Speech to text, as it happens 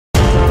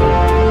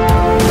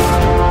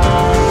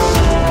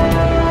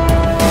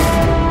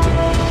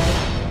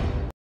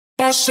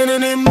Bustin'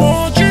 an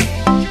emoji,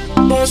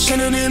 bustin'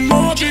 an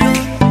emoji,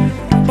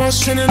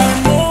 bustin' an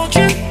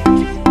emoji,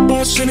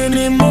 bustin' an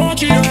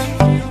emoji,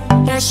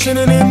 bustin'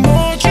 an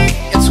emoji.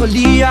 Jeg tror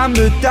lige jeg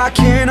mødte dig,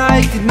 kender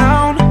ikke dit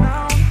navn.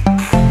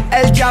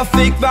 Alt jeg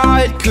fik var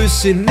et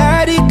kys en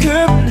nat i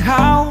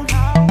København.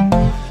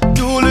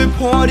 Du løb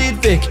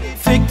hurtigt væk,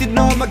 fik dit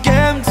nummer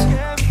gemt.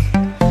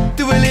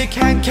 Du vil ikke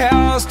have en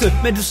kæreste,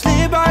 men du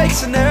slipper ikke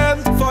så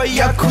nemt. For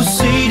jeg kunne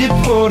se det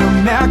på dig,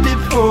 mærke det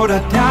på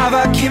dig, der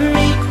var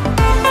kemi.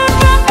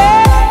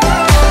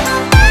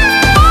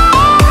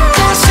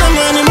 Bustin'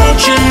 an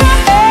emoji,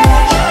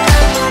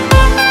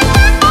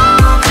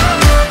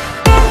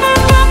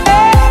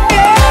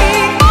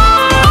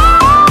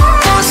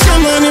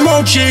 bustin' an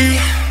emoji.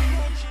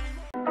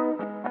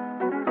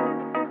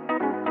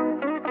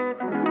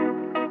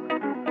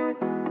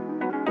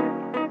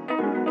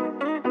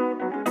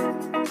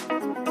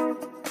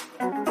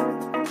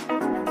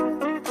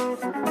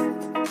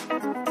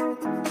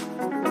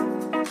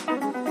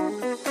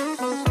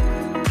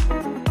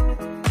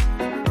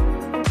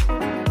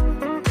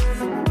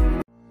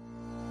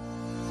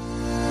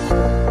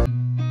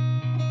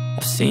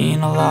 I've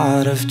seen a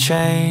lot of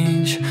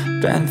change,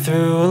 been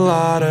through a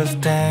lot of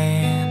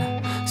pain.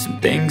 Some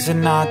things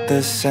are not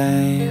the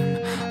same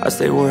as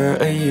they were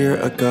a year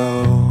ago,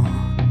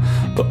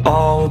 but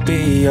all will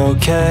be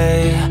okay.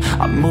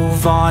 I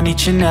move on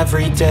each and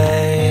every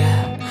day.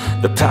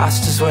 The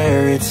past is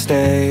where it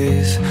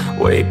stays,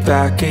 way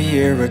back a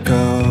year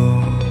ago.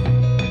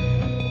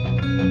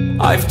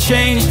 I've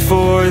changed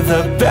for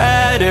the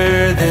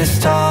better this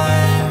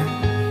time.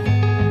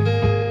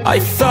 I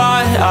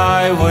thought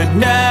I would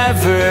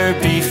never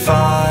be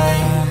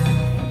fine.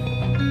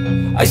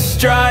 I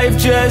strive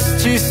just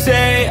to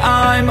say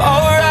I'm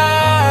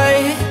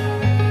alright,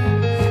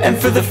 and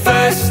for the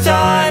first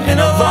time in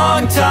a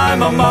long time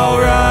I'm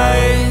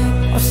alright.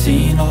 I've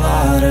seen a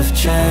lot of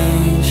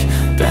change,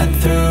 been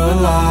through a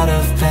lot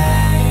of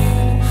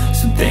pain.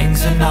 Some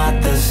things are not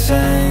the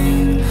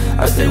same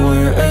as they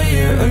were a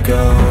year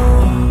ago,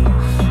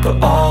 but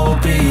all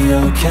will be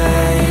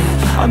okay.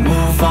 I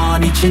move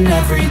on each and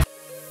every day.